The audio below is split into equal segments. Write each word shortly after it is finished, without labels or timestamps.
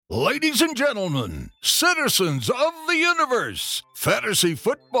Ladies and gentlemen, citizens of the universe, fantasy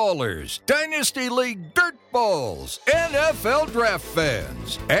footballers, Dynasty League dirtballs, NFL draft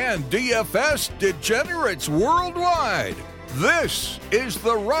fans, and DFS degenerates worldwide, this is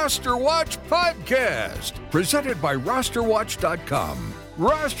the Roster Watch Podcast, presented by RosterWatch.com.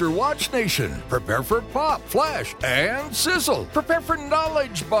 Roster Watch Nation. Prepare for pop, flash, and sizzle. Prepare for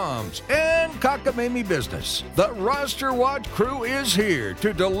knowledge bombs and cockamamie business. The Roster Watch crew is here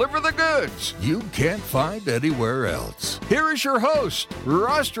to deliver the goods you can't find anywhere else. Here is your host,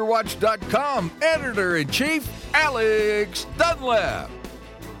 RosterWatch.com Editor-in-Chief, Alex Dunlap.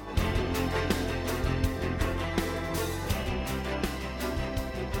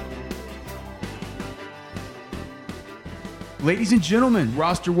 Ladies and gentlemen,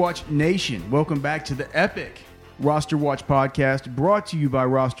 Roster Watch Nation, welcome back to the epic Roster Watch Podcast, brought to you by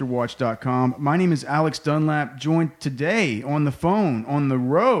RosterWatch.com. My name is Alex Dunlap, joined today on the phone, on the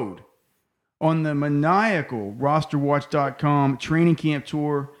road, on the maniacal RosterWatch.com training camp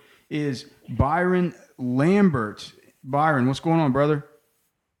tour is Byron Lambert. Byron, what's going on, brother?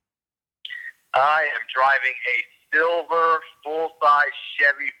 I am driving a silver full-size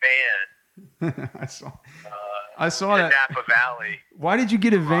Chevy van. I saw that. Napa Valley. Why did you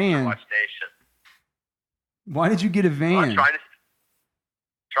get a van? Watch Nation. Why did you get a van? Well, I'm trying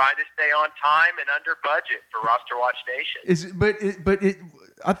to stay on time and under budget for Roster Watch Nation.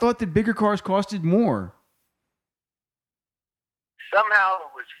 I thought the bigger cars costed more. Somehow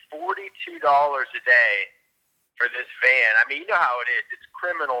it was $42 a day for this van. I mean, you know how it is. It's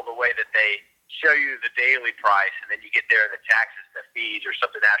criminal the way that they show you the daily price, and then you get there and the taxes and the fees or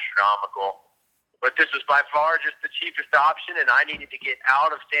something astronomical. But this was by far just the cheapest option, and I needed to get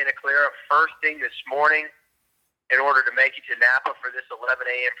out of Santa Clara first thing this morning in order to make it to Napa for this 11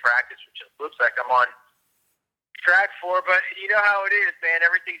 a.m. practice, which it looks like I'm on track for. But you know how it is, man.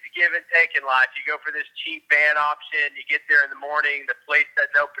 Everything's a give and take in life. You go for this cheap van option. You get there in the morning. The place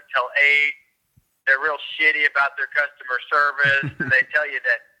doesn't open until 8. They're real shitty about their customer service. And they tell you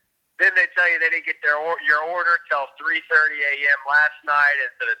that. Then they tell you they didn't get your order till 3:30 a.m. last night,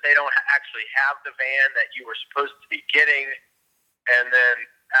 and so that they don't actually have the van that you were supposed to be getting. And then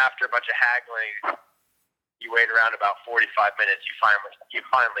after a bunch of haggling, you wait around about 45 minutes. You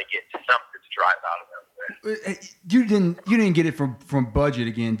finally get to something to drive out of there. You didn't get it from Budget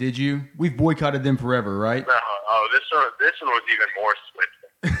again, did you? We've boycotted them forever, right? No. Oh, this one was even more swift.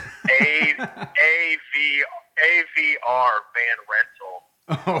 AVR van rental.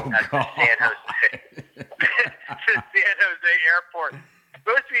 Oh, at God. the San Jose airport. It's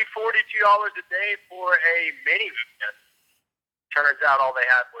supposed to be $42 a day for a minivan. Turns out all they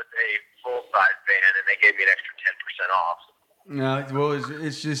had was a full-size van, and they gave me an extra 10% off. No, well,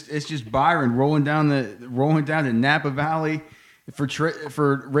 it's just Byron rolling down to Napa Valley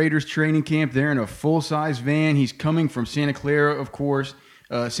for Raiders training camp. They're in a full-size van. He's coming from Santa Clara, of course.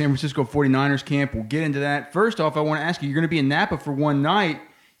 San Francisco 49ers camp. We'll get into that. First off, I want to ask you, you're going to be in Napa for one night.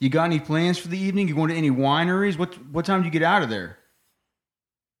 You got any plans for the evening? You going to any wineries? What time do you get out of there?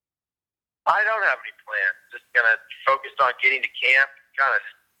 I don't have any plans. Just going to focus on getting to camp. Kind of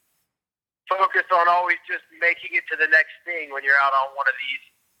focus on always just making it to the next thing when you're out on one of these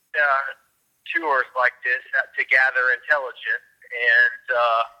tours like this to gather intelligence. And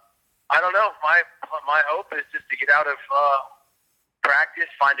I don't know. My hope is just to get out of practice,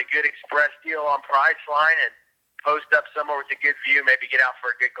 find a good express deal on Priceline, and post up somewhere with a good view, maybe get out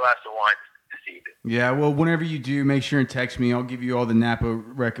for a good glass of wine this evening. Yeah, well, whenever you do, make sure and text me. I'll give you all the Napa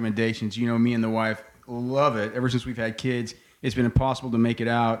recommendations. You know, me and the wife love it. Ever since we've had kids, it's been impossible to make it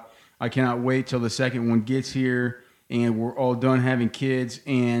out. I cannot wait till the second one gets here and we're all done having kids,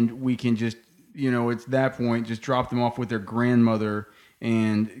 and we can just, it's that point, just drop them off with their grandmother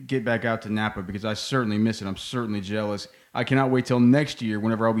and get back out to Napa, because I certainly miss it. I'm certainly jealous. I cannot wait till next year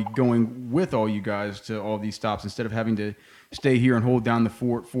whenever I'll be going with all you guys to all these stops instead of having to stay here and hold down the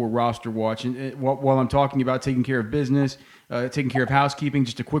fort for Roster Watch. And while I'm talking about taking care of business, taking care of housekeeping,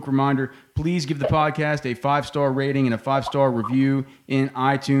 just a quick reminder, please give the podcast a 5-star rating and a 5-star review in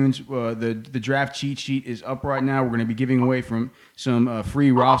iTunes. The draft cheat sheet is up right now. We're going to be giving away from some free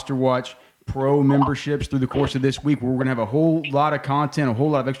Roster Watch Pro memberships through the course of this week, where we're going to have a whole lot of content, a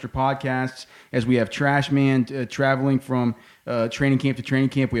whole lot of extra podcasts, as we have Trash Man traveling from training camp to training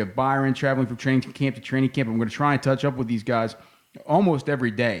camp. We have Byron traveling from training camp to training camp. I'm going to try and touch up with these guys almost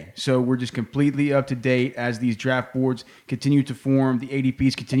every day. So we're just completely up to date as these draft boards continue to form, the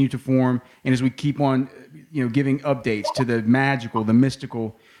ADPs continue to form, and as we keep on, giving updates to the magical, the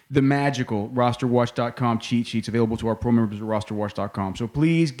mystical, the magical RosterWatch.com cheat sheets available to our pro members at RosterWatch.com. So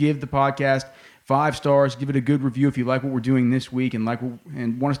please give the podcast 5 stars. Give it a good review if you like what we're doing this week and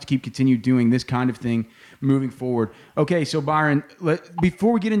and want us to continue doing this kind of thing moving forward. Okay, so Byron,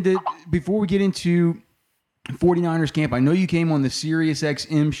 before we get into 49ers camp, I know you came on the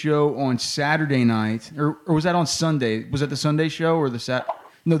SiriusXM show on Saturday night, or was that on Sunday? Was that the Sunday show or the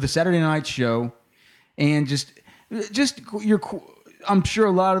Saturday night show? And just I'm sure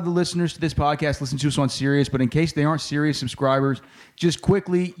a lot of the listeners to this podcast listen to us on Sirius, but in case they aren't Sirius subscribers, just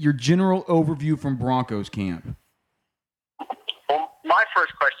quickly, your general overview from Broncos camp. Well, my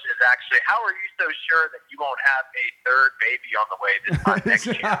first question is actually, how are you so sure that you won't have a third baby on the way this time next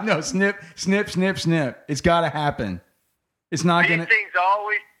year? No, snip. It's got to happen. It's not going to.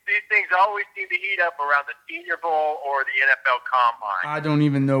 These things always seem to heat up around the Senior Bowl or the NFL Combine. I don't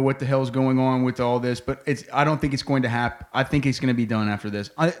even know what the hell's going on with all this, but I don't think it's going to happen. I think it's going to be done after this.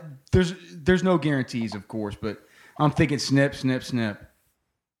 There's no guarantees, of course, but I'm thinking snip. All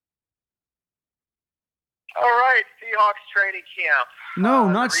right, Seahawks training camp. No,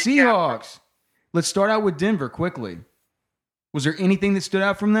 not Seahawks. Let's start out with Denver quickly. Was there anything that stood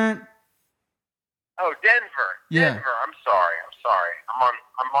out from that? Oh, Denver. Yeah. Denver. I'm sorry.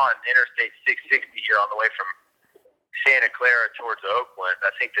 I'm on Interstate 660 here on the way from Santa Clara towards Oakland. I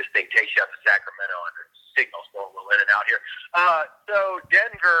think this thing takes you out to Sacramento, and the signal's going a little in and out here. So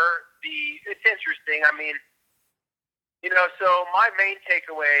Denver, it's interesting. I mean, so my main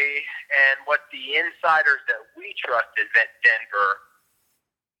takeaway and what the insiders that we trust in Denver,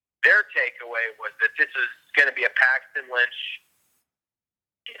 their takeaway was that this is going to be a Paxton Lynch,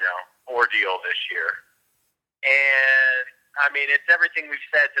 ordeal this year. And I mean, it's everything we've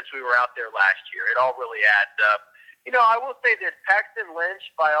said since we were out there last year. It all really adds up. I will say this, Paxton Lynch,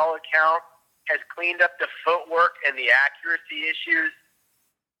 by all accounts, has cleaned up the footwork and the accuracy issues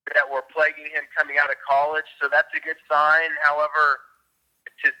that were plaguing him coming out of college, so that's a good sign. However,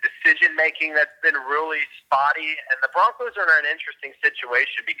 it's his decision-making that's been really spotty, and the Broncos are in an interesting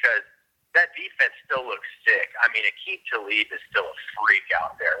situation because that defense still looks sick. I mean, Aqib Talib is still a freak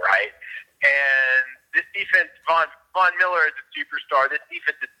out there, right? And this defense, Von Miller is a superstar. This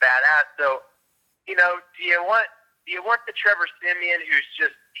defense is badass. So, do you want the Trevor Siemian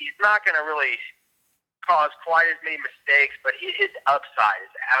he's not going to really cause quite as many mistakes, but his upside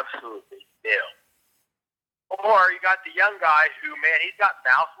is absolutely nil. Or you got the young guy who, man, he's got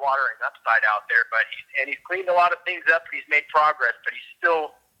mouth-watering upside out there, but he's cleaned a lot of things up and he's made progress, but he's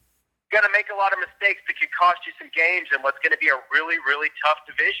still going to make a lot of mistakes that could cost you some games in what's going to be a really, really tough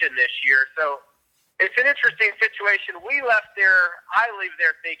division this year. So it's an interesting situation. I leave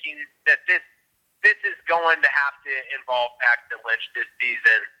there thinking that this is going to have to involve Paxton Lynch this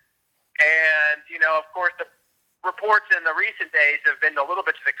season. And, of course, the reports in the recent days have been a little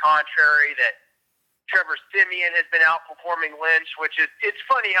bit to the contrary, that Trevor Siemian has been outperforming Lynch, it's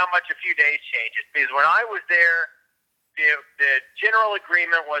funny how much a few days changes. Because when I was there, the general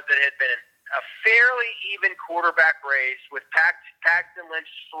agreement was that it had been a fairly even quarterback race with Paxton Lynch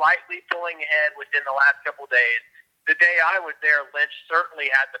slightly pulling ahead within the last couple of days. The day I was there, Lynch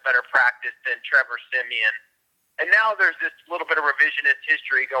certainly had the better practice than Trevor Siemian. And now there's this little bit of revisionist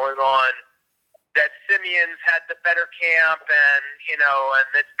history going on that Siemian's had the better camp and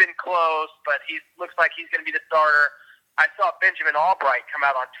it's been close, but he looks like he's going to be the starter. I saw Benjamin Albright come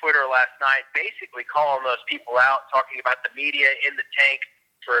out on Twitter last night basically calling those people out, talking about the media in the tank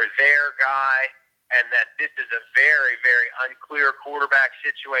for their guy, and that this is a very, very unclear quarterback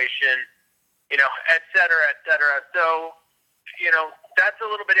situation, et cetera, et cetera. So, that's a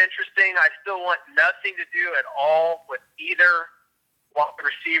little bit interesting. I still want nothing to do at all with either wide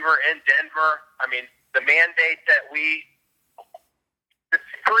receiver in Denver. I mean, the mandate the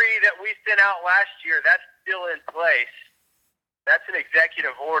decree that we sent out last year, that's still in place. That's an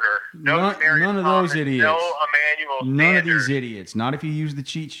executive order. None of those idiots. No Emmanuel Sanders. None of these idiots. Not if you use the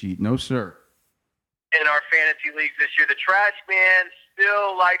cheat sheet. No, sir. In our fantasy leagues this year, the trash man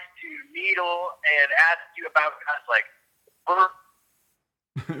still likes to needle and ask you about guys like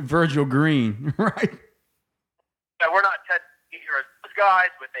Virgil Green, right? That we're not touching either of those guys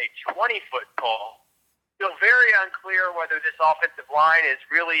with a 20-foot pole. Still very unclear whether this offensive line is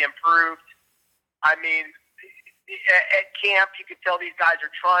really improved. I mean, at camp, you could tell these guys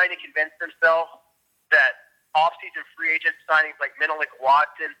are trying to convince themselves that off-season free agent signings like Menelik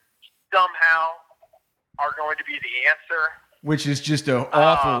Watson somehow are going to be the answer. Which is just an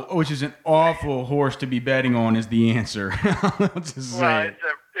awful horse to be betting on is the answer. It's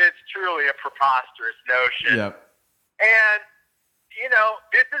truly a preposterous notion. Yep. And,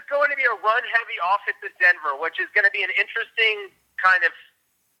 this is going to be a run-heavy offense at Denver, which is going to be an interesting kind of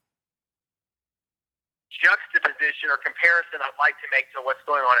juxtaposition or comparison I'd like to make to what's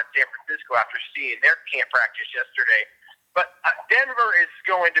going on in San Francisco after seeing their camp practice yesterday. But Denver is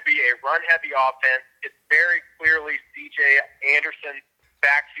going to be a run-heavy offense. It's very clearly C.J. Anderson's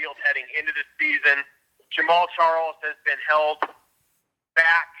backfield heading into the season. Jamal Charles has been held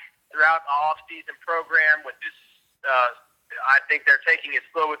back throughout the off-season program with his I think they're taking it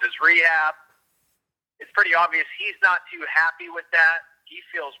slow with his rehab. It's pretty obvious he's not too happy with that. He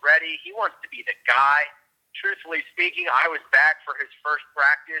feels ready. He wants to be the guy. Truthfully speaking, I was back for his first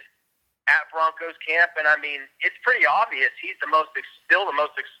practice at Broncos camp, and I mean, it's pretty obvious he's still the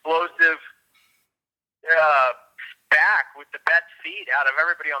most explosive back with the best feet out of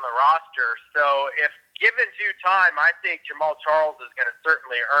everybody on the roster. So if given due time, I think Jamal Charles is going to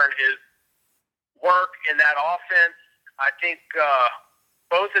certainly earn his work in that offense. I think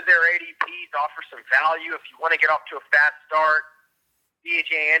both of their ADPs offer some value. If you want to get off to a fast start,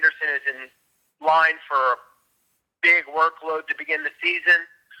 C.J. Anderson is in line for a big workload to begin the season.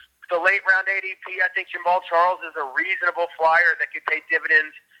 The late round ADP, I think Jamal Charles is a reasonable flyer that could pay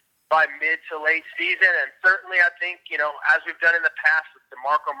dividends by mid to late season. And certainly I think, as we've done in the past with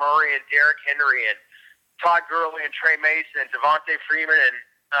DeMarco Murray and Derrick Henry and Todd Gurley and Trey Mason and Devontae Freeman and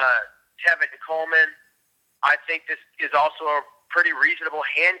Tevin Coleman, I think this is also a pretty reasonable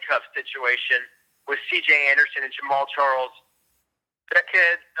handcuff situation with C.J. Anderson and Jamal Charles that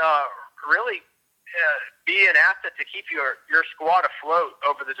could really be an asset to keep your squad afloat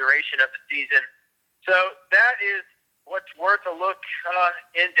over the duration of the season. So that is what's worth a look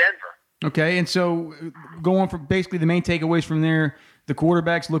in Denver. Okay, and so going from basically the main takeaways from there, the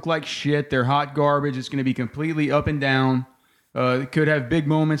quarterbacks look like shit. They're hot garbage. It's going to be completely up and down. Could have big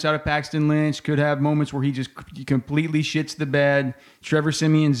moments out of Paxton Lynch. Could have moments where he just completely shits the bed. Trevor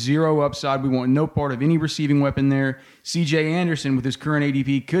Siemian, zero upside. We want no part of any receiving weapon there. C.J. Anderson, with his current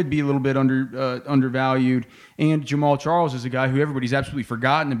ADP, could be a little bit undervalued. And Jamal Charles is a guy who everybody's absolutely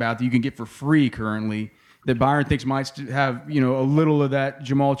forgotten about that you can get for free currently, that Byron thinks might have a little of that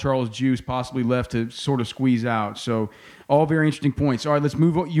Jamal Charles juice possibly left to sort of squeeze out. So all very interesting points. All right, let's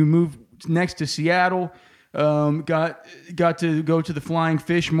move on. You move next to Seattle. Got to go to the Flying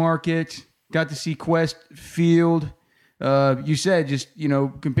Fish Market. Got to see Quest Field. You said just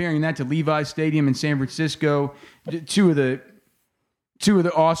comparing that to Levi's Stadium in San Francisco, two of the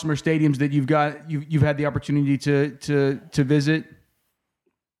awesomer stadiums that you've had the opportunity to visit.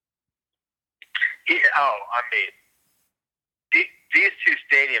 These two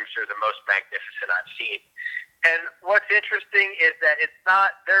stadiums are the most magnificent I've seen. And what's interesting is that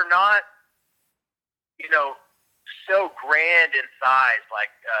they're not so grand in size like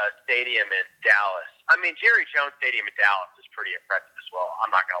stadium in Dallas. I mean, Jerry Jones Stadium in Dallas is pretty impressive as well.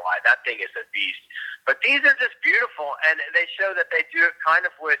 I'm not going to lie. That thing is a beast. But these are just beautiful, and they show that they do it kind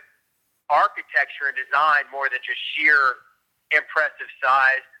of with architecture and design more than just sheer impressive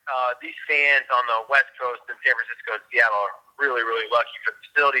size. These fans on the West Coast in San Francisco and Seattle are really, really lucky for the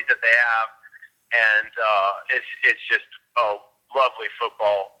facilities that they have, and it's just a lovely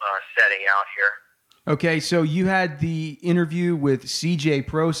football setting out here. Okay, so you had the interview with CJ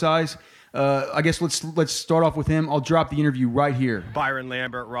ProSize. I guess let's start off with him. I'll drop the interview right here. Byron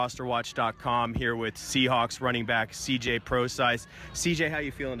Lambert, rosterwatch.com, here with Seahawks running back CJ ProSize. CJ, how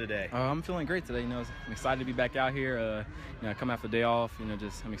you feeling today? I'm feeling great today. I'm excited to be back out here. Come after the day off.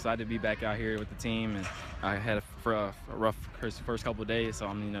 I'm excited to be back out here with the team. And I had a rough first couple of days, so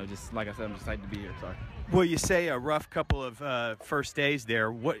I'm just like I said, I'm excited to be here. Sorry. Well, you say a rough couple of first days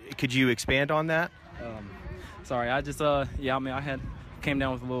there. What could you expand on that? Sorry, I just I came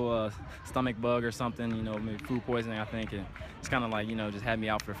down with a little stomach bug or something, maybe food poisoning, I think. And it's kind of like, just had me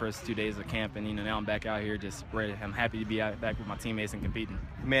out for the first 2 days of camp. And, now I'm back out here just ready. I'm happy to be back with my teammates and competing.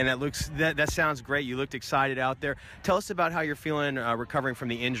 Man, that sounds great. You looked excited out there. Tell us about how you're feeling recovering from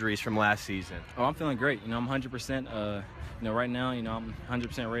the injuries from last season. Oh, I'm feeling great. I'm 100%. Right now, I'm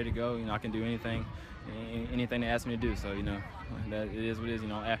 100% ready to go. I can do anything they ask me to do. So, that it is what it is.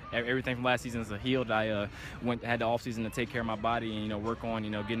 Everything from last season is healed. I had the off season to take care of my body and work on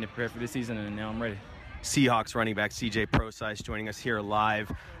getting it prepared for this season, and now I'm ready. Seahawks running back CJ ProSize joining us here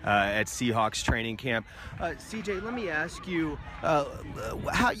live at Seahawks training camp. CJ, let me ask you,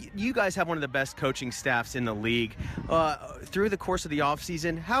 how you guys have one of the best coaching staffs in the league. Through the course of the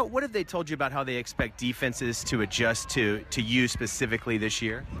offseason, what have they told you about how they expect defenses to adjust to you specifically this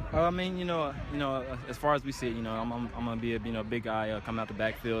year? As far as we see it, I'm going to be a big guy coming out the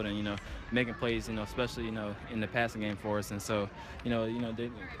backfield and making plays, especially in the passing game for us. And so,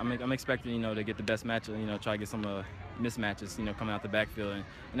 I'm expecting to get the best matchup try to get some mismatches, coming out the backfield,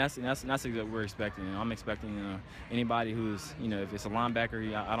 and that's what we're expecting. I'm expecting anybody who's if it's a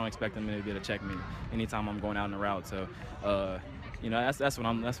linebacker, I don't expect them to be able to check me anytime I'm going out in the route. So that's what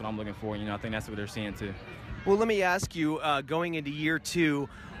I'm looking for. I think that's what they're seeing too. Well, let me ask you, going into year 2,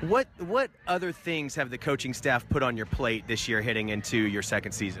 what other things have the coaching staff put on your plate this year heading into your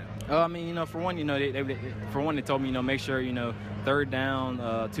second season? For one, they told me, make sure, third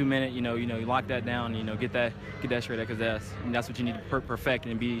down, 2 minute, you lock that down, get that straight, because that's what you need to perfect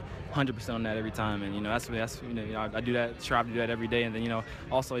and be 100% on that every time. And, I do that, strive to do that every day. And then,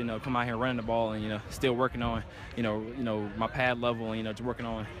 also, come out here running the ball and, still working on, my pad level, and, just working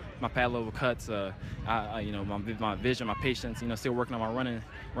on my pad level cuts, my vision, my patience, still working on my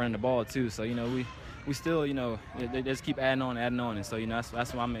running the ball too. So, we still, they just keep adding on. And so, that's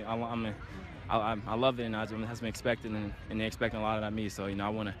what I love it, and that's been expected, and they're expecting a lot of that of me. So, I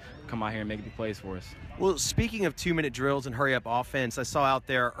want to come out here and make big plays for us. Well, speaking of 2-minute drills and hurry-up offense, I saw out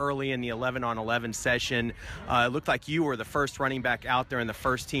there early in the 11-on-11 session, it looked like you were the first running back out there in the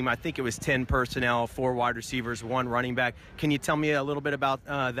first team. I think it was 10 personnel, 4 wide receivers, 1 running back. Can you tell me a little bit about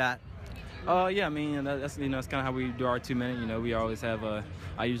that? Yeah, that's that's kind of how we do our 2 minute. We always have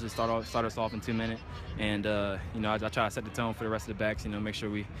I usually start us off in 2 minute, and I try to set the tone for the rest of the backs. Make sure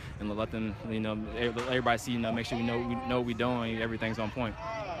we let them everybody see. Make sure we know what we're doing. Everything's on point.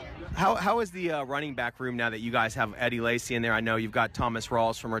 How is the running back room now that you guys have Eddie Lacy in there? I know you've got Thomas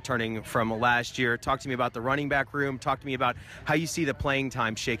Rawls from returning from last year. Talk to me about the running back room. Talk to me about how you see the playing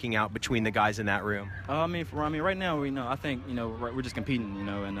time shaking out between the guys in that room. Right now, I think we're just competing.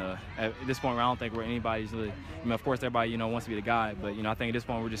 And at this point, I don't think anybody's really. Of course, everybody wants to be the guy, but I think at this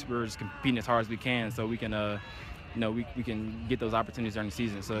point we're just competing as hard as we can, so we can. We can get those opportunities during the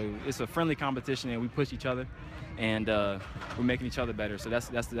season. So it's a friendly competition, and we push each other, and we're making each other better. So that's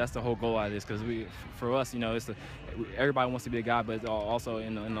the whole goal out of this, because for us, everybody wants to be a guy, but also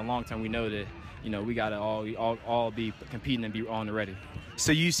in the long term, we know that we got to all be competing and be on the ready.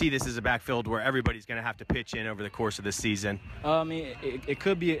 So you see this as a backfield where everybody's going to have to pitch in over the course of the season? It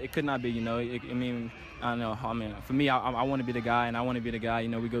could be, it could not be. I don't know. For me, I want to be the guy, and I want to be the guy.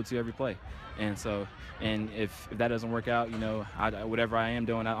 We go to every play, and so. And if that doesn't work out, whatever I am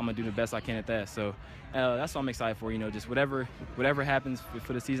doing, I'm going to do the best I can at that. So that's what I'm excited for, just whatever happens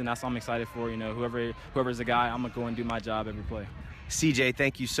for the season, that's what I'm excited for. Whoever's the guy, I'm going to go and do my job every play. CJ,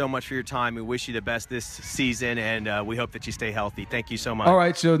 thank you so much for your time. We wish you the best this season, and we hope that you stay healthy. Thank you so much. All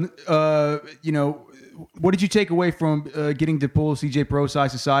right, so, what did you take away from getting to pull CJ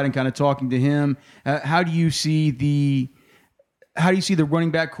Prosise aside and kind of talking to him? How do you see the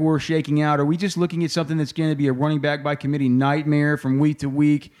running back core shaking out? Are we just looking at something that's going to be a running back by committee nightmare from week to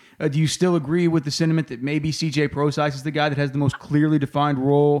week? Do you still agree with the sentiment that maybe CJ Prosise is the guy that has the most clearly defined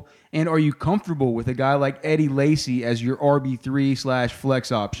role? And are you comfortable with a guy like Eddie Lacy as your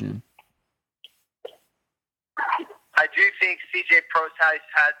RB3/flex option? I do think CJ Prosise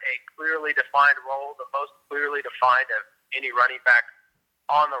has a clearly defined role, the most clearly defined of any running back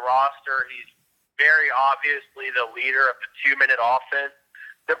on the roster. He's very obviously the leader of the 2-minute offense.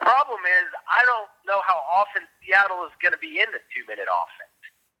 The problem is, I don't know how often Seattle is going to be in the 2-minute offense.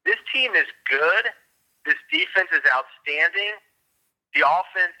 This team is good. This defense is outstanding. The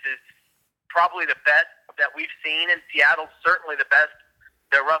offense is probably the best that we've seen in Seattle, certainly the best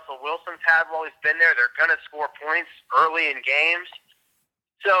that Russell Wilson's had while he's been there. They're going to score points early in games.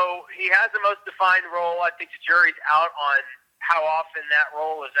 So he has the most defined role. I think the jury's out on how often that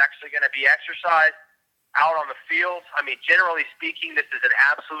role is actually going to be exercised out on the field. Generally speaking, this is an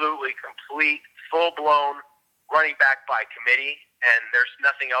absolutely complete, full-blown running back by committee, and there's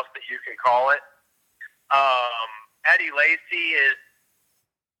nothing else that you can call it. Eddie Lacy is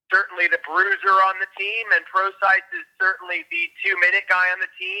certainly the bruiser on the team, and Prosise is certainly the 2-minute guy on the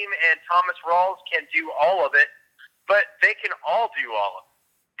team, and Thomas Rawls can do all of it, but they can all do all of it.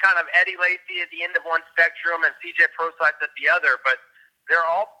 Kind of Eddie Lacy at the end of one spectrum and CJ Prosise at the other, but they're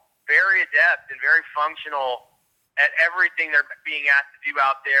all very adept and very functional at everything they're being asked to do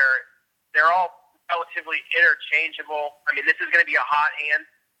out there. They're all relatively interchangeable. This is going to be a hot hand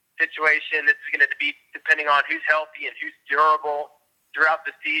situation. This is going to be depending on who's healthy and who's durable throughout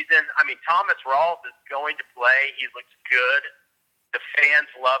the season. Thomas Rawls is going to play. He looks good. The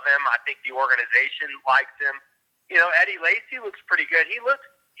fans love him. I think the organization likes him. Eddie Lacy looks pretty good.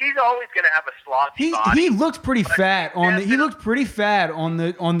 He's always going to have a sloppy body. He looked pretty fat on the. He looked pretty fat on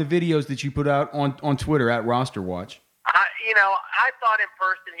the videos that you put out on Twitter at Roster Watch. I thought in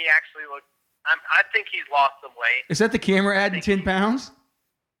person he actually looked. I think he's lost some weight. Is that the camera adding 10 pounds?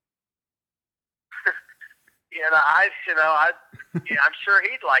 I'm sure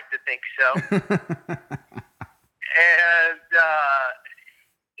he'd like to think so.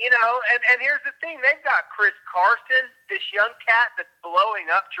 And here's the thing. They've got Chris Carson, this young cat that's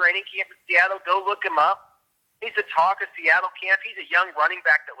blowing up training camp in Seattle. Go look him up. He's the talk of Seattle camp. He's a young running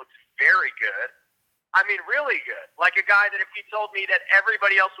back that looks very good. I mean, really good. Like a guy that if you told me that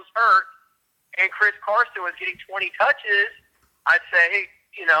everybody else was hurt and Chris Carson was getting 20 touches, I'd say, hey,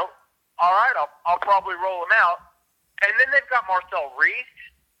 all right, I'll probably roll him out. And then they've got Marcel Reese,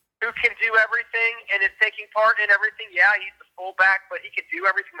 who can do everything and is taking part in everything. Yeah, he's the fullback, but he can do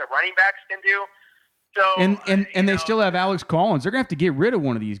everything the running backs can do. So and they still have Alex Collins. They're gonna have to get rid of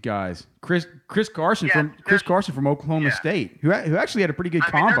one of these guys, Chris Carson from Oklahoma State, who actually had a pretty good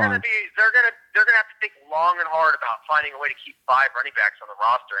combine. They're gonna have to think long and hard about finding a way to keep 5 running backs on the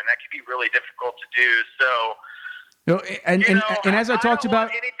roster, and that could be really difficult to do. So, and as I talked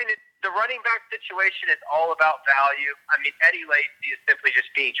about. The running back situation is all about value. I mean, Eddie Lacy is simply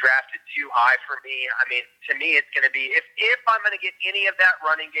just being drafted too high for me. I mean, to me, it's going to be, if I'm going to get any of that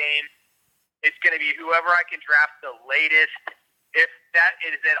running game, it's going to be whoever I can draft the latest. If that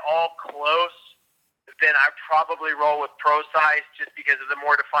is at all close, then I'd probably roll with Prosise just because of the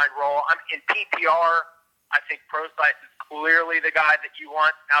more defined role. I'm in PPR. I think Prosise is clearly the guy that you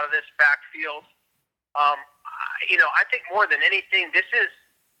want out of this backfield. I think more than anything, this is,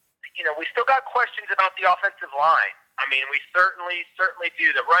 we still got questions about the offensive line. I mean, we certainly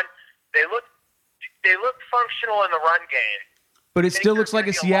do. The run, they look functional in the run game. But it still looks like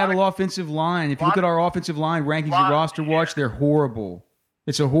a Seattle offensive line. If you look at our offensive line rankings and roster watch, they're horrible.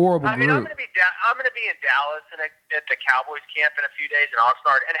 It's a horrible group. I'm going to be in Dallas and at the Cowboys camp in a few days in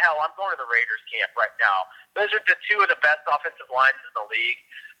Oxnard, and hell, I'm going to the Raiders camp right now. Those are the 2 of the best offensive lines in the league.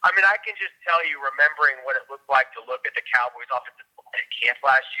 I mean, I can just tell you, remembering what it looked like to look at the Cowboys offensive line camp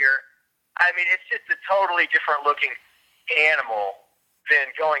last year. I mean, it's just a totally different looking animal than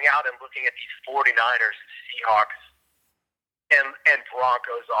going out and looking at these 49ers, Seahawks, and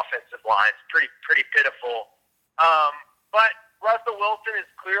Broncos offensive lines. Pretty pitiful. But Russell Wilson is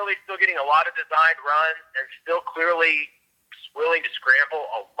clearly still getting a lot of designed runs and still clearly willing to scramble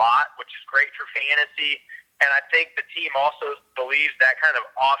a lot, which is great for fantasy. And I think the team also believes that kind of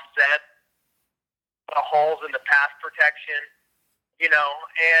offsets the holes in the pass protection.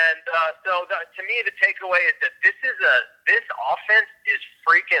 To me, the takeaway is that this offense is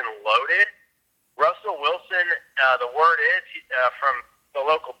freaking loaded. Russell Wilson, the word is from the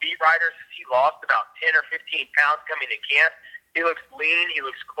local beat writers, he lost about 10 or 15 pounds coming to camp. He looks lean. He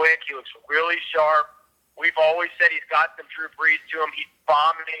looks quick. He looks really sharp. We've always said he's got some Drew Brees to him. He's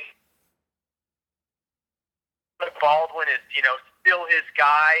vomiting. But Baldwin is, still his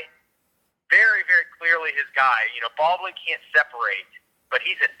guy. Very, very clearly his guy. Baldwin can't separate, but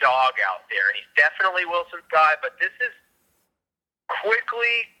he's a dog out there, and he's definitely Wilson's guy. But this is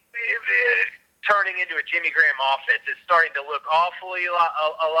quickly turning into a Jimmy Graham offense. It's starting to look awfully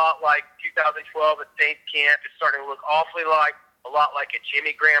a lot like 2012 at Saints camp. It's starting to look awfully a lot like a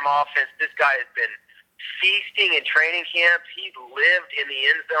Jimmy Graham offense. This guy has been feasting in training camps. He lived in the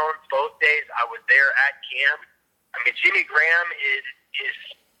end zone both days I was there at camp. I mean, Jimmy Graham is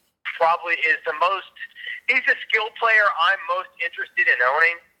the most. He's a skill player I'm most interested in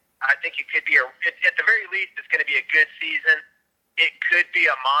owning. I think it could be at the very least, it's going to be a good season. It could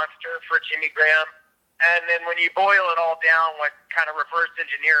be a monster for Jimmy Graham. And then when you boil it all down, what kind of reverse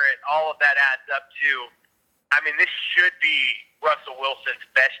engineer it, all of that adds up to, I mean, this should be Russell Wilson's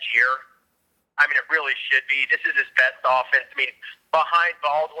best year. I mean, it really should be. This is his best offense. I mean, behind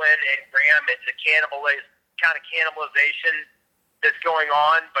Baldwin and Graham, it's a kind of cannibalization that's going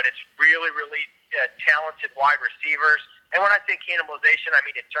on, but it's really, really talented wide receivers. And when I say cannibalization, I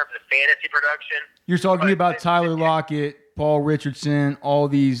mean in terms of fantasy production. You're talking about Tyler Lockett, Paul Richardson, all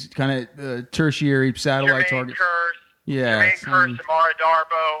these kind of tertiary satellite targets. Jermaine Kearse, Amara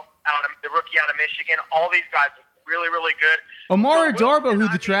Darboh, the rookie out of Michigan. All these guys are really, really good. Amara Darboh, who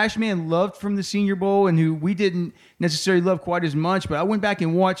the trash man loved from the Senior Bowl and who we didn't necessarily love quite as much, but I went back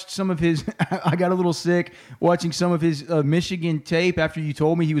and watched some of his – I got a little sick watching some of his Michigan tape after you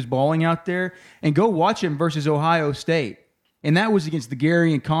told me he was balling out there. And go watch him versus Ohio State. And that was against the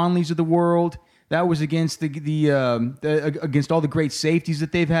Gary and Conleys of the world. That was against against all the great safeties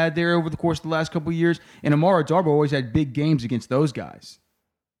that they've had there over the course of the last couple of years. And Amara Darboh always had big games against those guys.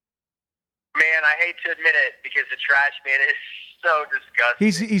 Man, I hate to admit it because the trash man is so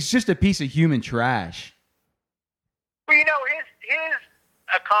disgusting. He's just a piece of human trash. Well, you know, his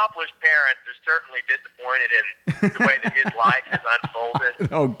accomplished parents are certainly disappointed in the way that his life has unfolded.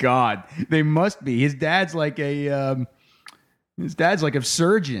 Oh God, they must be. His dad's like a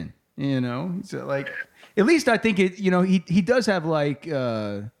surgeon. You know, he's like at least I think it. He does have like.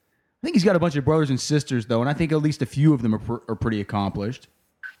 I think he's got a bunch of brothers and sisters though, and I think at least a few of them are pretty accomplished.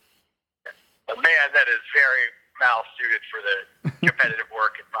 A man that is very mal suited for the competitive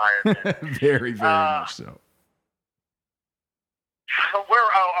work environment. Very, very much so.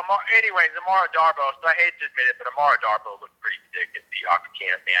 Anyways, Amara Darbo. So I hate to admit it, but Amara Darbo looked pretty sick at the Seahawks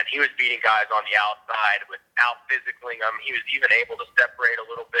camp, man. He was beating guys on the outside without physicaling them. He was even able to separate a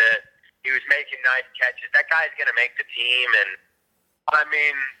little bit. He was making nice catches. That guy's going to make the team, and I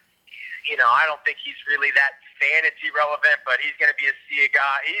mean, I don't think he's really that fantasy relevant, but he's going to be a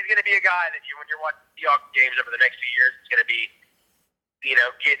guy. He's going to be a guy that when you're watching Seahawks games over the next few years, it's going to be,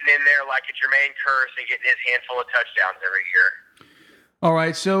 getting in there like a Jermaine Kearse and getting his handful of touchdowns every year. All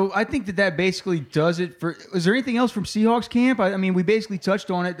right, so I think that basically does it for. Is there anything else from Seahawks camp? I mean, we basically touched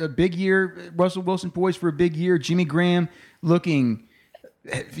on it. A big year, Russell Wilson poised for a big year. Jimmy Graham looking,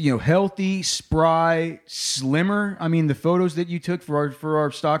 healthy, spry, slimmer. I mean, the photos that you took for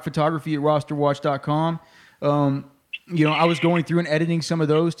our stock photography at rosterwatch.com. I was going through and editing some of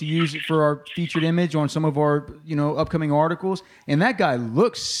those to use it for our featured image on some of our upcoming articles, and that guy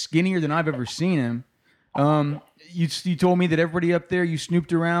looks skinnier than I've ever seen him. You told me that everybody up there, you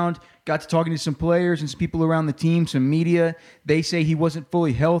snooped around, got to talking to some players and some people around the team, some media. They say he wasn't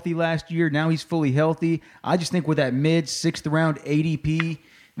fully healthy last year. Now he's fully healthy. I just think with that mid-6th round ADP,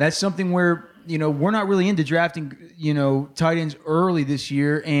 that's something where, we're not really into drafting, tight ends early this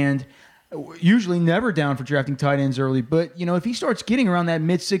year, and usually never down for drafting tight ends early. But, if he starts getting around that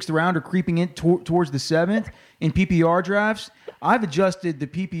mid-6th round or creeping in towards the 7th in PPR drafts, I've adjusted the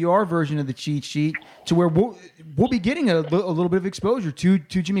PPR version of the cheat sheet to where we'll be getting a little bit of exposure to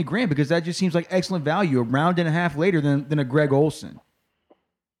Jimmy Graham, because that just seems like excellent value a round and a half later than a Greg Olsen.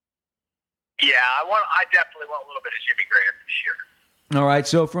 Yeah, I definitely want a little bit of Jimmy Graham this year. All right,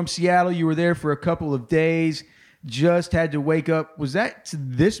 so from Seattle, you were there for a couple of days. Just had to wake up. Was that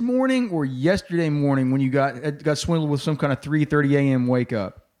this morning or yesterday morning when you got swindled with some kind of 3:30 a.m. wake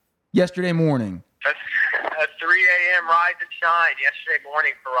up? Yesterday morning. A 3 a.m. rise and shine yesterday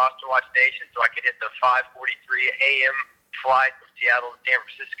morning for Roster Watch Nation, so I could hit the 5:43 a.m. flight from Seattle to San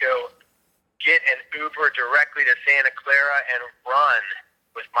Francisco, get an Uber directly to Santa Clara, and run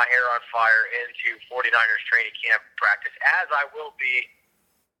with my hair on fire into 49ers training camp practice, as I will be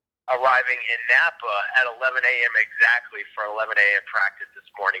arriving in Napa at 11 a.m. exactly for 11 a.m. practice this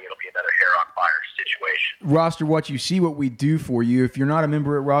morning. It'll be another hair on fire situation. Roster Watch, you see what we do for you. If you're not a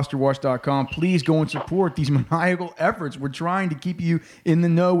member at rosterwatch.com, please go and support these maniacal efforts. We're trying to keep you in the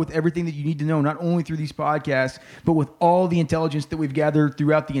know with everything that you need to know, not only through these podcasts, but with all the intelligence that we've gathered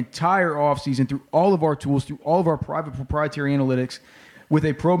throughout the entire offseason, through all of our tools, through all of our private proprietary analytics. With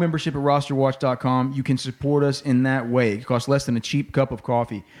a pro membership at rosterwatch.com, you can support us in that way. It costs less than a cheap cup of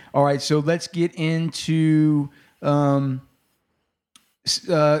coffee. All right, so let's get into San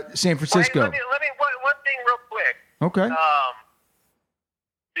Francisco. Let me one thing real quick. Okay.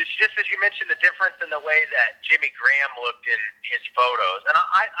 It's just as you mentioned, the difference in the way that Jimmy Graham looked in his photos. And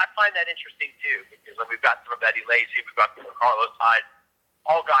I find that interesting, too, because we've got some of Eddie Lacy, we've got some of Carlos Hyde,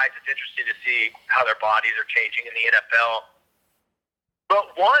 all guys. It's interesting to see how their bodies are changing in the NFL. But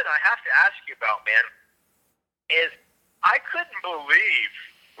one I have to ask you about, man, is I couldn't believe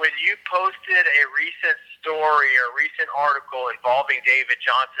when you posted a recent story or recent article involving David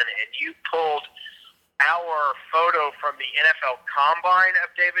Johnson and you pulled our photo from the NFL Combine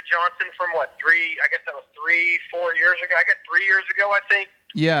of David Johnson from, 3 4 years ago? I guess 3 years ago, I think.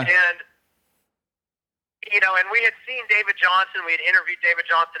 Yeah. And, and we had seen David Johnson. We had interviewed David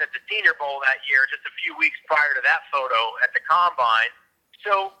Johnson at the Senior Bowl that year, just a few weeks prior to that photo at the Combine.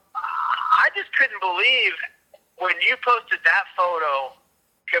 So I just couldn't believe when you posted that photo,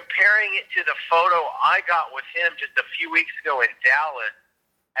 comparing it to the photo I got with him just a few weeks ago in Dallas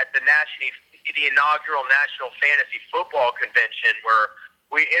at the inaugural National Fantasy Football Convention, where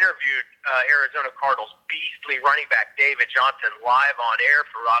we interviewed Arizona Cardinals beastly running back David Johnson live on air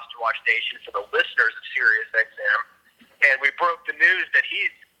for Roster Watch Nation for the listeners of SiriusXM, and we broke the news that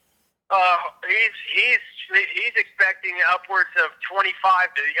he's expecting upwards of 25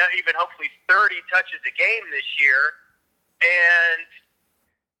 to even hopefully 30 touches a game this year, and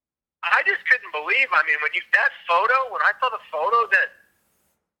I just couldn't believe. I mean, when I saw the photo that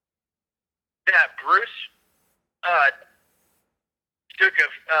Bruce took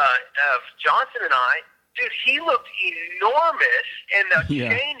of Johnson and I, dude, he looked enormous, and the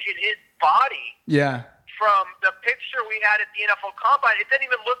change in his body. Yeah. From the picture we had at the NFL Combine, it didn't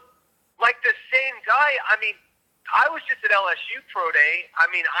even look like the same guy. I mean, I was just at LSU Pro Day. I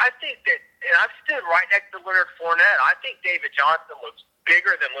mean, I think that, and I've stood right next to Leonard Fournette, I think David Johnson looks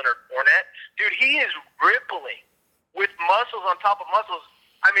bigger than Leonard Fournette. Dude, he is rippling with muscles on top of muscles.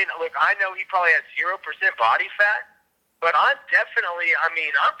 I mean, look, I know he probably has 0% body fat, but I'm probably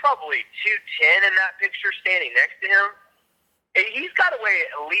 210 in that picture standing next to him. He's got to weigh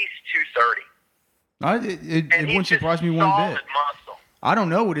at least 230. It wouldn't surprise me one bit. Muscle. I don't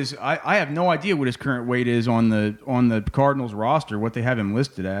know what his. I have no idea what his current weight is on the Cardinals roster. What they have him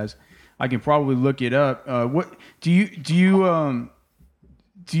listed as. I can probably look it up. What do you want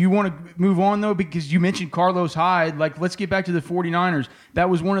to move on though? Because you mentioned Carlos Hyde. Like, let's get back to the 49ers. That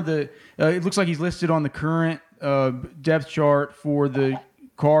was one of the. It looks like he's listed on the current depth chart for the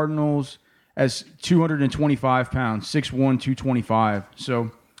Cardinals as 225 pounds, 6'1", 225. So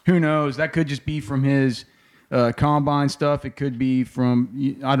who knows? That could just be from his combine stuff. It could be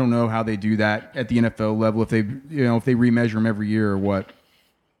from, I don't know how they do that at the NFL level, if they remeasure him every year or what.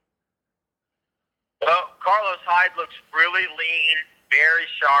 Well, Carlos Hyde looks really lean, very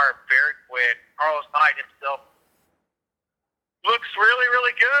sharp, very quick. Carlos Hyde himself looks really,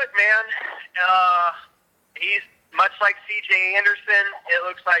 really good, man. He's much like C.J. Anderson. It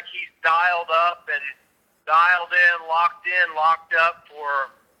looks like he's dialed up and dialed in, locked up for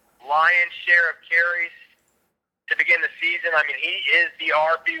lion's share of carries to begin the season. I mean, he is the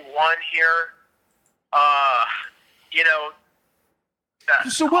RB1 here.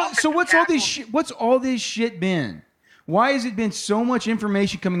 What's all this shit been? Why has it been so much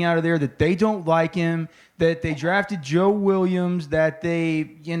information coming out of there that they don't like him, that they drafted Joe Williams, that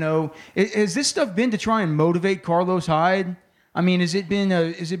they, has this stuff been to try and motivate Carlos Hyde? I mean, has it been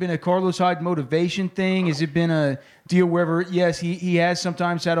a Carlos Hyde motivation thing? Has it been a deal wherever, yes, he has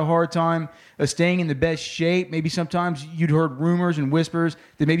sometimes had a hard time staying in the best shape. Maybe sometimes you'd heard rumors and whispers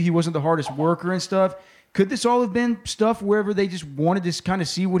that maybe he wasn't the hardest worker and stuff. Could this all have been stuff wherever they just wanted to kind of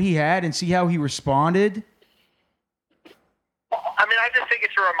see what he had and see how he responded? I mean, I just think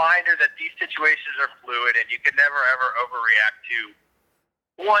it's a reminder that these situations are fluid and you can never, ever overreact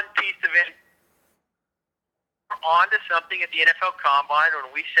to one piece of it. Onto something at the NFL Combine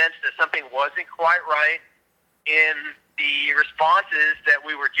when we sensed that something wasn't quite right in the responses that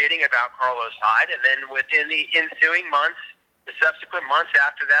we were getting about Carlos Hyde. And then within the ensuing months, the subsequent months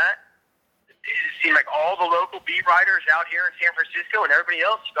after that, it seemed like all the local beat writers out here in San Francisco and everybody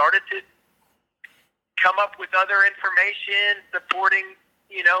else started to come up with other information supporting,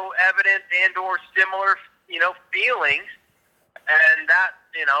 evidence and or similar, feelings. And that,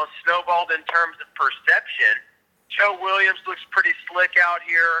 snowballed in terms of perception. Joe Williams looks pretty slick out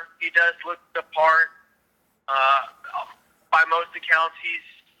here. He does look the part. By most accounts, he's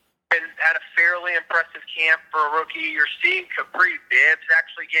been at a fairly impressive camp for a rookie. You're seeing Kapri Bibbs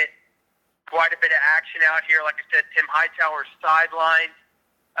actually get quite a bit of action out here. Like I said, Tim Hightower's sidelined.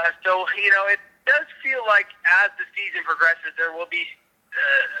 So, it does feel like as the season progresses, there will be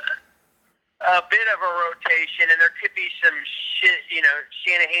a bit of a rotation, and there could be some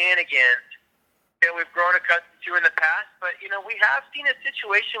Shanahan again that we've grown accustomed to in the past. But, we have seen a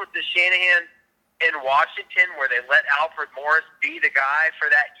situation with the Shanahan in Washington where they let Alfred Morris be the guy for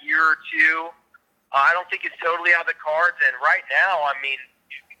that year or two. I don't think it's totally out of the cards. And right now, I mean,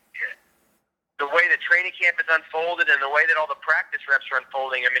 the way the training camp is unfolded and the way that all the practice reps are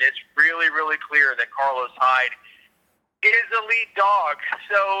unfolding, I mean, it's really, really clear that Carlos Hyde is a lead dog.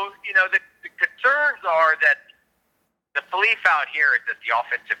 So, the concerns are that the belief out here is that the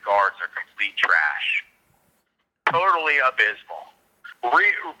offensive guards are complete trash. Totally abysmal.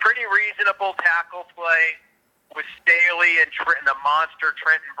 Pretty reasonable tackle play with Staley and the monster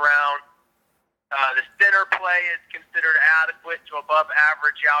Trenton Brown. The center play is considered adequate to above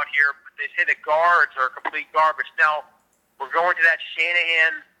average out here. But they say the guards are complete garbage. Now, we're going to that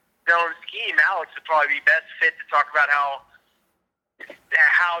Shanahan zone scheme. Alex would probably be best fit to talk about how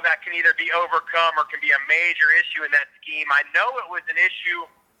that can either be overcome or can be a major issue in that scheme. I know it was an issue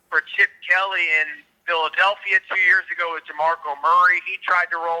for Chip Kelly in Philadelphia 2 years ago with DeMarco Murray. He tried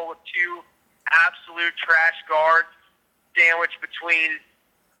to roll with two absolute trash guards sandwiched between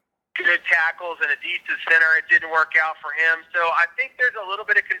good tackles and a decent center. It didn't work out for him. So I think there's a little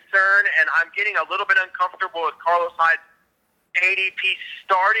bit of concern, and I'm getting a little bit uncomfortable with Carlos Hyde's ADP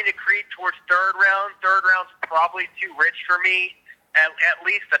starting to creep towards third round. Third round's probably too rich for me. At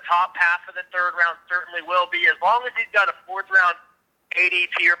least the top half of the third round certainly will be. As long as he's got a fourth round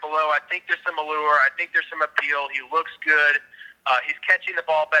ADP or below, I think there's some allure. I think there's some appeal. He looks good. He's catching the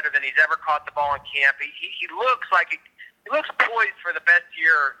ball better than he's ever caught the ball in camp. He looks like he looks poised for the best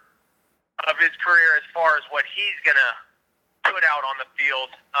year of his career as far as what he's going to put out on the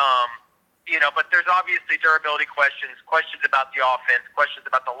field. but there's obviously durability questions about the offense, questions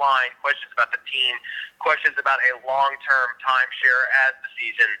about the line, questions about the team, questions about a long-term timeshare as the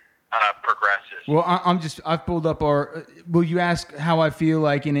season progresses. Well, I've pulled up will you ask how I feel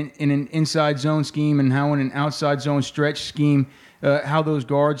like in an inside zone scheme and how in an outside zone stretch scheme, how those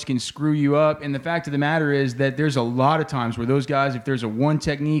guards can screw you up. And the fact of the matter is that there's a lot of times where those guys, if there's a one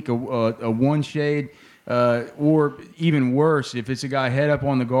technique, a one shade, or even worse, if it's a guy head up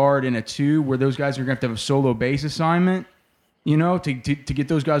on the guard in a two, where those guys are going to have a solo base assignment, to get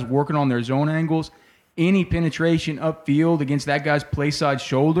those guys working on their zone angles. Any penetration upfield against that guy's play side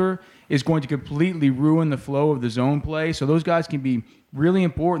shoulder is going to completely ruin the flow of the zone play. So those guys can be really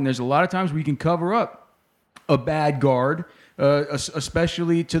important. There's a lot of times where you can cover up a bad guard,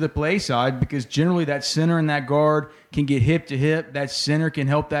 especially to the play side, because generally that center and that guard can get hip to hip. That center can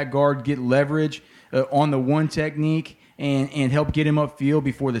help that guard get leverage on the one technique and help get him upfield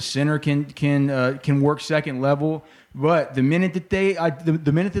before the center can work second level. But the minute that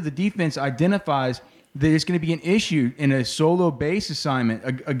the defense identifies that it's going to be an issue in a solo base assignment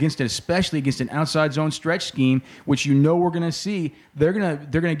especially against an outside zone stretch scheme, which we're going to see, they're going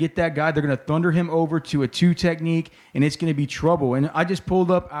to get that guy, they're going to thunder him over to a two technique, and it's going to be trouble. And I just pulled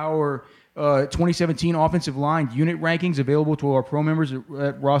up our 2017 offensive line unit rankings available to our pro members at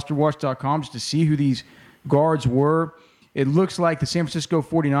rosterwatch.com just to see who these guards were. It looks like the San Francisco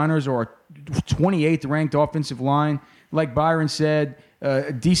 49ers are 28th ranked offensive line. Like Byron said,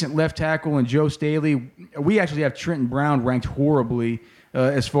 a decent left tackle and Joe Staley. We actually have Trenton Brown ranked horribly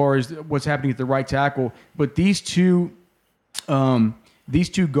as far as what's happening at the right tackle. But these two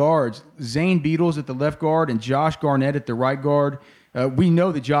guards, Zane Beadles at the left guard and Josh Garnett at the right guard, we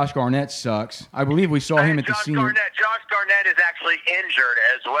know that Josh Garnett sucks. I believe we saw him at the senior. Josh Garnett is actually injured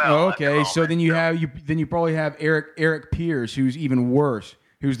as well. Oh, okay, so then you probably have Eric Pierce, who's even worse,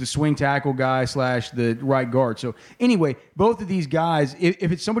 who's the swing tackle guy / the right guard. So anyway, both of these guys,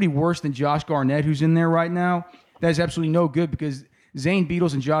 if it's somebody worse than Josh Garnett who's in there right now, that's absolutely no good, because Zane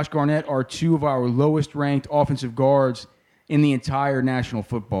Beadles and Josh Garnett are two of our lowest ranked offensive guards in the entire National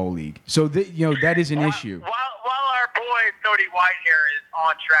Football League. So that is an issue. While our boy Cody Whitehair is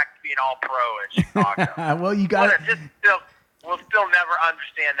on track to be an All-Pro in Chicago. Well, you got we'll still never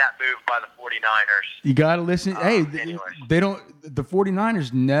understand that move by the 49ers. You got to listen. They don't. The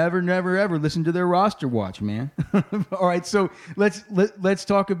 49ers never ever listen to their roster watch, man. All right, so let's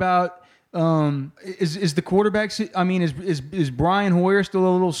talk about is the quarterback. I mean, is Brian Hoyer still a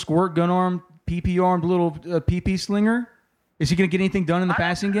little squirt gun arm, PP armed little PP slinger? Is he going to get anything done in the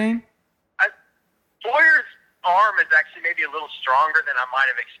passing game? Hoyer's arm is actually maybe a little stronger than I might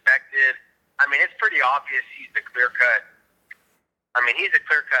have expected. I mean, it's pretty obvious he's the clear-cut. He's a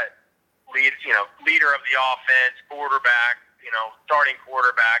clear-cut leader of the offense, quarterback, starting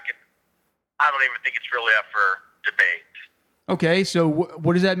quarterback. I don't even think it's really up for debate. Okay, so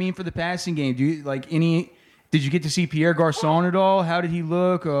what does that mean for the passing game? Do you did you get to see Pierre Garçon at all? How did he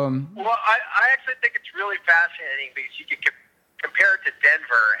look? Well, I actually think it's really fascinating because you can compare it to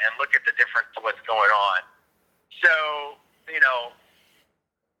Denver and look at the difference to what's going on. So,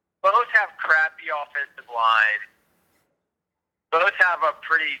 both have crappy offensive line. Both have a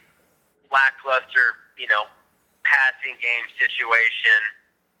pretty lackluster, passing game situation.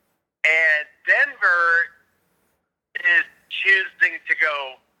 And Denver is choosing to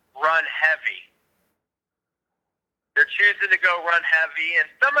go run heavy. They're choosing to go run heavy, and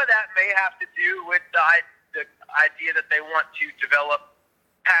some of that may have to do with the idea that they want to develop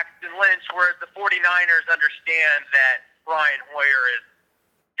Paxton Lynch, whereas the 49ers understand that Brian Hoyer is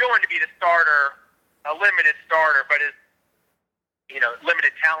going to be the starter, a limited starter, but is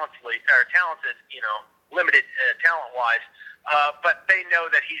limited limited talent-wise. But they know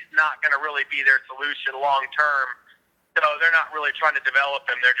that he's not going to really be their solution long-term, so they're not really trying to develop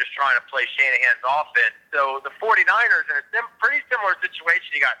him. They're just trying to play Shanahan's offense. So the 49ers in a pretty similar situation.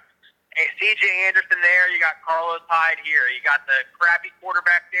 You got C.J. Anderson there. You got Carlos Hyde here. You got the crappy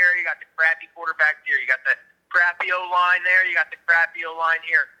quarterback there. You got the crappy quarterback here. You got the crappy O-line there. You got the crappy O-line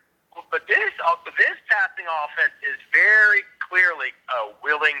here. But this passing offense is very clearly a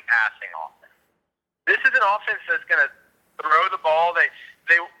willing passing offense. This is an offense that's going to throw the ball.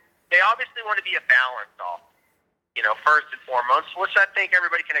 They obviously want to be a balanced offense, first and foremost, which I think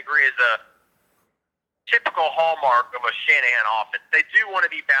everybody can agree is a typical hallmark of a Shanahan offense. They do want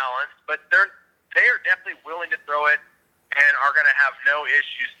to be balanced, but they are definitely willing to throw it and are going to have no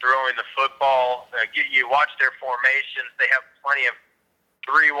issues throwing the football. You watch their formations; they have plenty of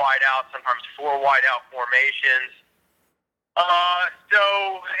 3 wide out, sometimes 4 wide out formations.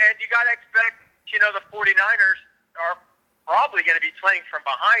 And you got to expect, the 49ers are probably going to be playing from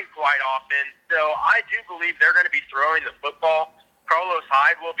behind quite often. So I do believe they're going to be throwing the football. Carlos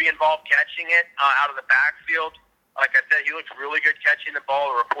Hyde will be involved catching it out of the backfield. Like I said, he looks really good catching the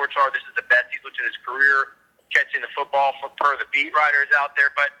ball. The reports are this is the best he's looked in his career catching the football per the beat writers out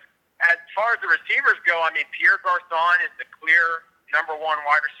there. But as far as the receivers go, I mean, Pierre Garçon is the clear number one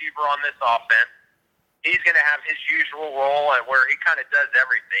wide receiver on this offense. He's going to have his usual role and where he kind of does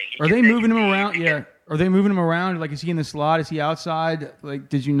everything. Are they moving him around? Yeah. Are they moving him around? Like, is he in the slot? Is he outside? Like,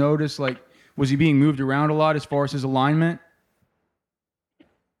 did you notice, like, was he being moved around a lot as far as his alignment?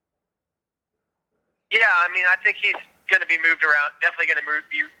 Yeah, I mean, I think he's going to be moved around. Definitely going to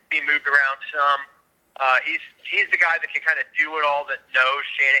be moved around some. He's the guy that can kind of do it all, that knows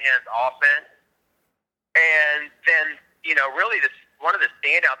Shanahan's offense. And then, you know, really one of the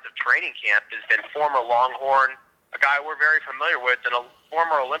standouts of training camp has been former Longhorn, a guy we're very familiar with, and a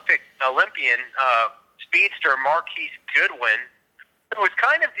former Olympian speedster, Marquise Goodwin, who was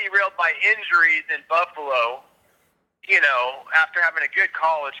kind of derailed by injuries in Buffalo, you know, after having a good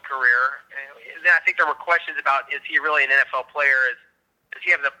college career. And I think there were questions about, is he really an NFL player? Does he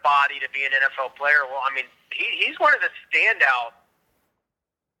have the body to be an NFL player? Well, I mean, he's one of the standouts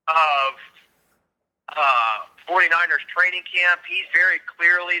of 49ers training camp. He's very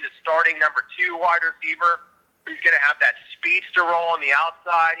clearly the starting number 2 wide receiver. He's going to have that speedster role on the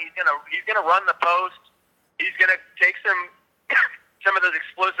outside. He's going to run the post. He's going to take some of those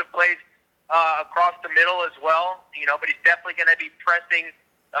explosive plays across the middle as well, you know, but he's definitely going to be pressing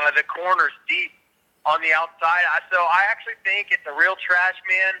the corners deep on the outside. So I actually think it's a real trash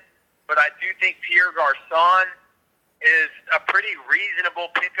man, but I do think Pierre Garçon is a pretty reasonable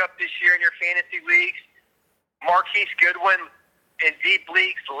pickup this year in your fantasy leagues. Marquise Goodwin in deep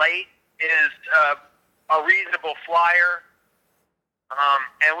leagues late is a reasonable flyer.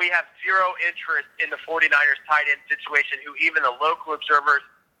 And we have zero interest in the 49ers tight end situation, who even the local observers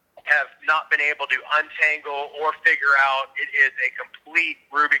have not been able to untangle or figure out. It is a complete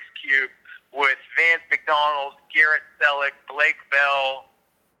Rubik's Cube with Vance McDonald, Garrett Selleck, Blake Bell,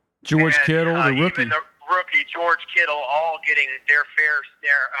 George Kittle, the rookie. Even the rookie, George Kittle, all getting their fair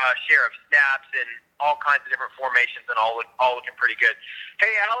share of snaps and all kinds of different formations and all looking pretty good.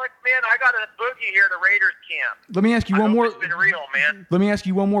 Hey, Alex, man, I got a boogie here at the Raiders camp. Let me ask you one more. It's been real, man. Let me ask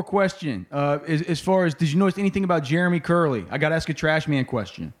you one more question. As far as, did you notice anything about Jeremy Curley? I got to ask a trash man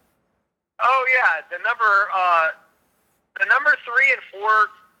question. Oh yeah, the number 3 and 4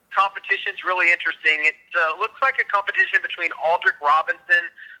 competition's really interesting. It looks like a competition between Aldrick Robinson,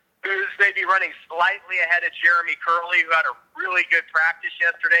 who's maybe running slightly ahead of Jeremy Curley, who had a really good practice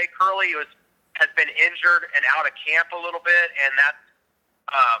yesterday. Curley has been injured and out of camp a little bit, and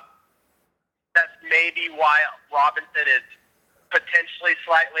that's maybe why Robinson is potentially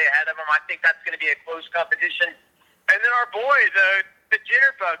slightly ahead of him. I think that's going to be a close competition. And then our boy, the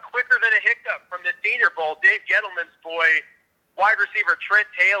jitterbug, quicker than a hiccup from the Senior Bowl, Dave Gettleman's boy, wide receiver Trent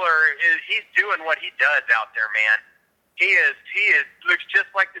Taylor, he's doing what he does out there, man. He looks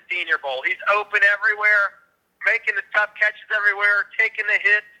just like the Senior Bowl. He's open everywhere, making the tough catches everywhere, taking the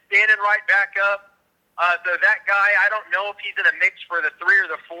hits, standing right back up. So that guy, I don't know if he's in a mix for the 3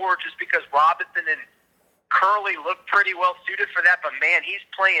 or the 4, just because Robinson and Curley look pretty well suited for that. But man, he's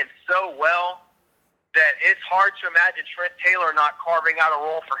playing so well that it's hard to imagine Trent Taylor not carving out a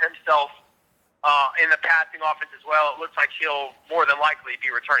role for himself in the passing offense as well. It looks like he'll more than likely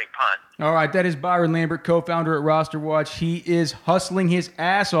be returning punt. All right, that is Byron Lambert, co-founder at Roster Watch. He is hustling his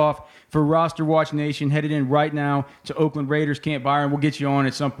ass off for Roster Watch Nation, headed in right now to Oakland Raiders camp. Byron, we'll get you on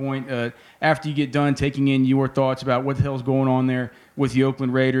at some point after you get done taking in your thoughts about what the hell's going on there with the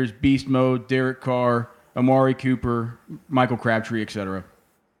Oakland Raiders, Beast Mode, Derek Carr, Amari Cooper, Michael Crabtree, etc.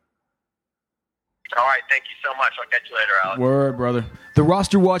 All right, thank you so much. I'll catch you later, Alex. Word, brother. The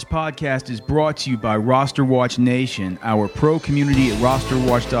Roster Watch podcast is brought to you by Roster Watch Nation, our pro community at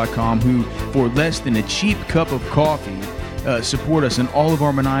rosterwatch.com, who, for less than a cheap cup of coffee, support us in all of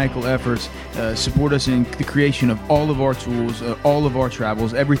our maniacal efforts, support us in the creation of all of our tools, all of our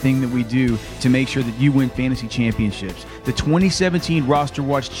travels, everything that we do to make sure that you win fantasy championships. The 2017 Roster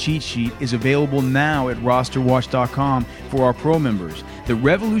Watch cheat sheet is available now at rosterwatch.com for our pro members. The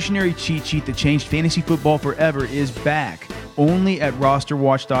revolutionary cheat sheet that changed fantasy football forever is back, only at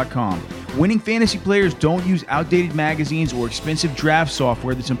rosterwatch.com. Winning fantasy players don't use outdated magazines or expensive draft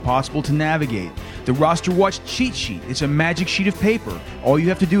software that's impossible to navigate. The Roster Watch cheat sheet is a magic sheet of paper. All you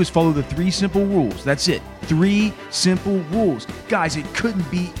have to do is follow the 3 simple rules. That's it. 3 simple rules. Guys, it couldn't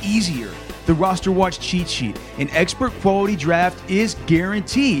be easier. The Roster Watch Cheat Sheet. An expert quality draft is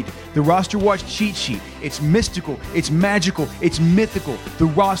guaranteed. The Roster Watch Cheat Sheet. It's mystical, it's magical, it's mythical. The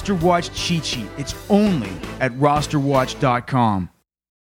Roster Watch Cheat Sheet. It's only at rosterwatch.com.